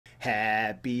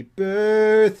Happy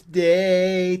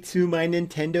birthday to my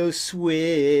Nintendo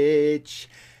Switch.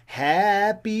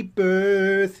 Happy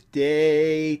birthday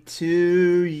to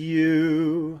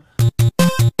you.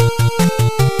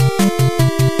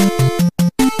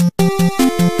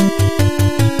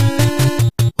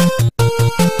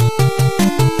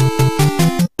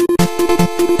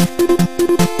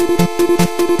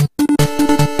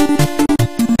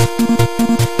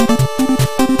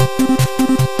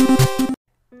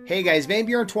 Hey guys,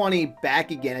 VanBjorn20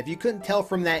 back again. If you couldn't tell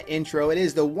from that intro, it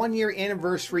is the 1-year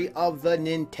anniversary of the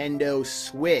Nintendo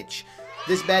Switch.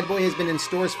 This bad boy has been in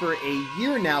stores for a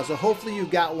year now, so hopefully you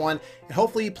got one, and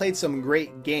hopefully you played some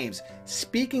great games.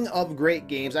 Speaking of great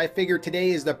games, I figured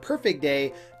today is the perfect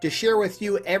day to share with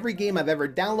you every game I've ever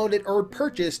downloaded or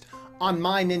purchased on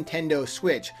my Nintendo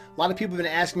Switch. A lot of people have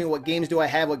been asking me what games do I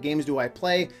have, what games do I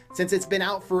play. Since it's been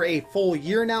out for a full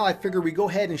year now, I figured we go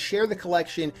ahead and share the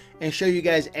collection and show you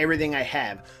guys everything I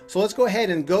have. So let's go ahead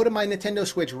and go to my Nintendo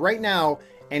Switch right now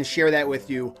and share that with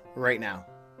you right now.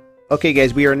 Okay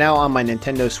guys, we are now on my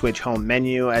Nintendo Switch home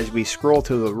menu. As we scroll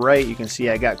to the right, you can see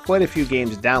I got quite a few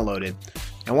games downloaded.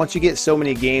 And once you get so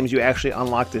many games, you actually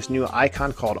unlock this new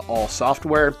icon called All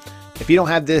Software. If you don't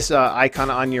have this icon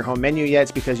on your home menu yet,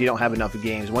 it's because you don't have enough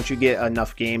games. Once you get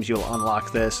enough games, you'll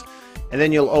unlock this. And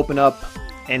then you'll open up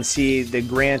and see the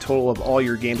grand total of all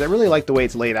your games. I really like the way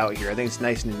it's laid out here. I think it's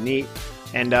nice and neat.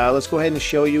 And let's go ahead and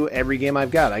show you every game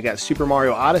I've got. I got Super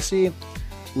Mario Odyssey,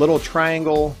 Little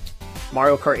Triangle,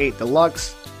 Mario Kart 8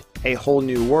 Deluxe, A Whole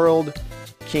New World,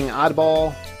 King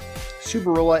Oddball,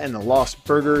 Superola and the Lost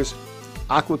Burgers,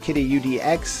 Aqua Kitty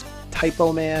UDX,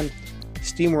 Typo Man,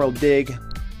 SteamWorld Dig,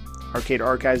 Arcade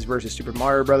Archives vs. Super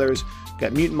Mario Brothers,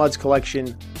 got Mutant Mudds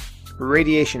Collection,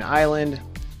 Radiation Island,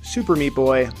 Super Meat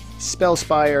Boy,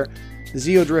 Spellspire,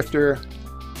 Zeo Drifter,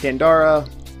 Pandora,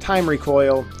 Time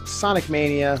Recoil, Sonic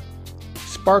Mania,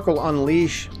 Sparkle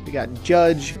Unleash, we got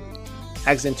Judge,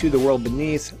 Accident 2 The World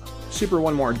Beneath, Super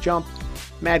One More Jump,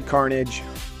 Mad Carnage,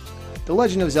 The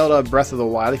Legend of Zelda Breath of the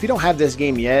Wild. If you don't have this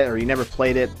game yet or you never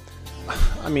played it,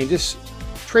 I mean, just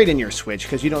trade in your Switch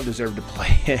because you don't deserve to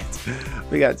play it.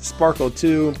 We got Sparkle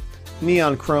 2,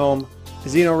 Neon Chrome,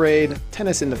 Xenoraid,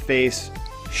 Tennis in the Face,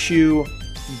 Shoe,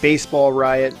 Baseball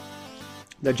Riot,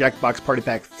 the Jackbox Party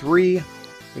Pack 3,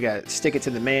 we got Stick It to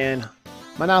the Man,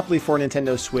 Monopoly for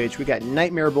Nintendo Switch, we got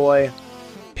Nightmare Boy,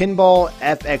 Pinball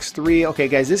FX3. Okay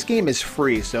guys, this game is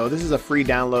free, so this is a free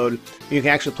download. You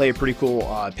can actually play a pretty cool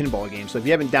pinball game, so if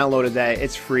you haven't downloaded that,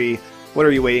 it's free. What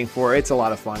are you waiting for? It's a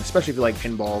lot of fun, especially if you like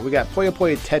pinball. We got Puyo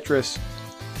Puyo Tetris,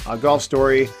 Golf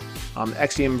Story,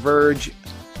 Exium Verge,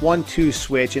 1-2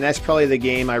 Switch, and that's probably the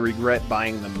game I regret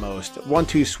buying the most.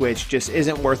 1-2 Switch just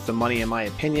isn't worth the money in my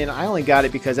opinion. I only got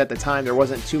it because at the time there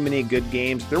wasn't too many good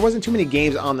games. There wasn't too many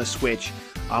games on the Switch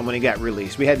when it got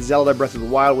released. We had Zelda Breath of the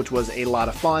Wild, which was a lot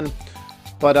of fun.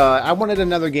 But I wanted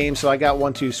another game, so I got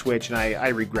 1-2 Switch, and I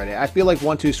regret it. I feel like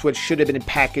 1-2 Switch should have been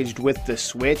packaged with the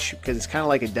Switch, because it's kind of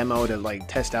like a demo to like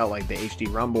test out like the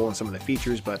HD Rumble and some of the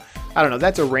features, but I don't know,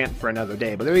 that's a rant for another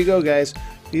day. But there you go, guys.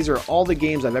 These are all the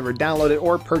games I've ever downloaded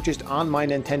or purchased on my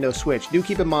Nintendo Switch. Do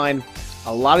keep in mind,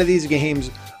 a lot of these games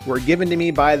were given to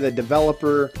me by the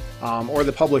developer or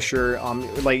the publisher,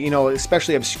 like, you know,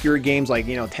 especially obscure games like,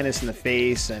 you know, Tennis in the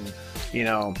Face and, you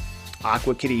know,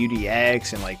 Aqua Kitty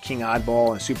UDX and like King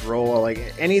Oddball and Superola, like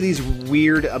any of these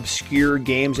weird obscure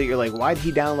games that you're like, why did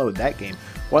he download that game?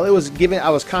 Well, it was given,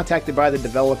 I was contacted by the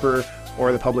developer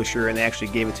or the publisher, and they actually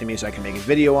gave it to me so I can make a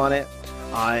video on it.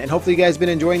 And hopefully you guys have been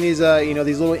enjoying these, you know,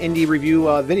 these little indie review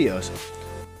videos.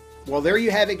 Well, there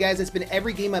you have it, guys. It's been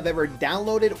every game I've ever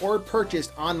downloaded or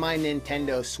purchased on my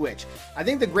Nintendo Switch. I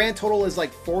think the grand total is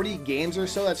like 40 games or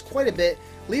so. That's quite a bit.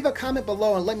 Leave a comment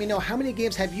below and let me know how many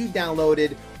games have you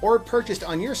downloaded or purchased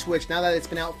on your Switch now that it's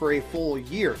been out for a full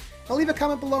year. Now leave a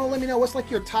comment below and let me know what's like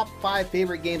your top 5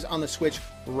 favorite games on the Switch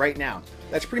right now.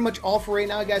 That's pretty much all for right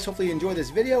now, guys. Hopefully you enjoyed this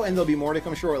video, and there'll be more to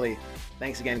come shortly.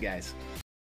 Thanks again, guys.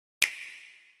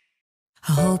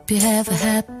 I hope you have a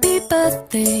happy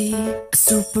birthday, a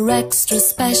super extra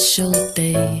special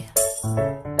day.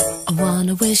 I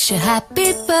wanna wish you a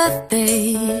happy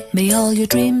birthday. May all your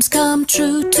dreams come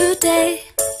true today.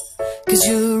 'Cause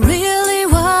you're really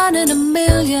one in a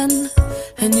million,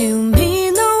 and you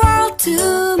mean the world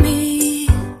to me.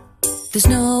 There's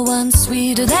no one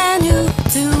sweeter than you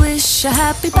to wish a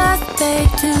happy birthday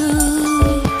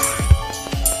to.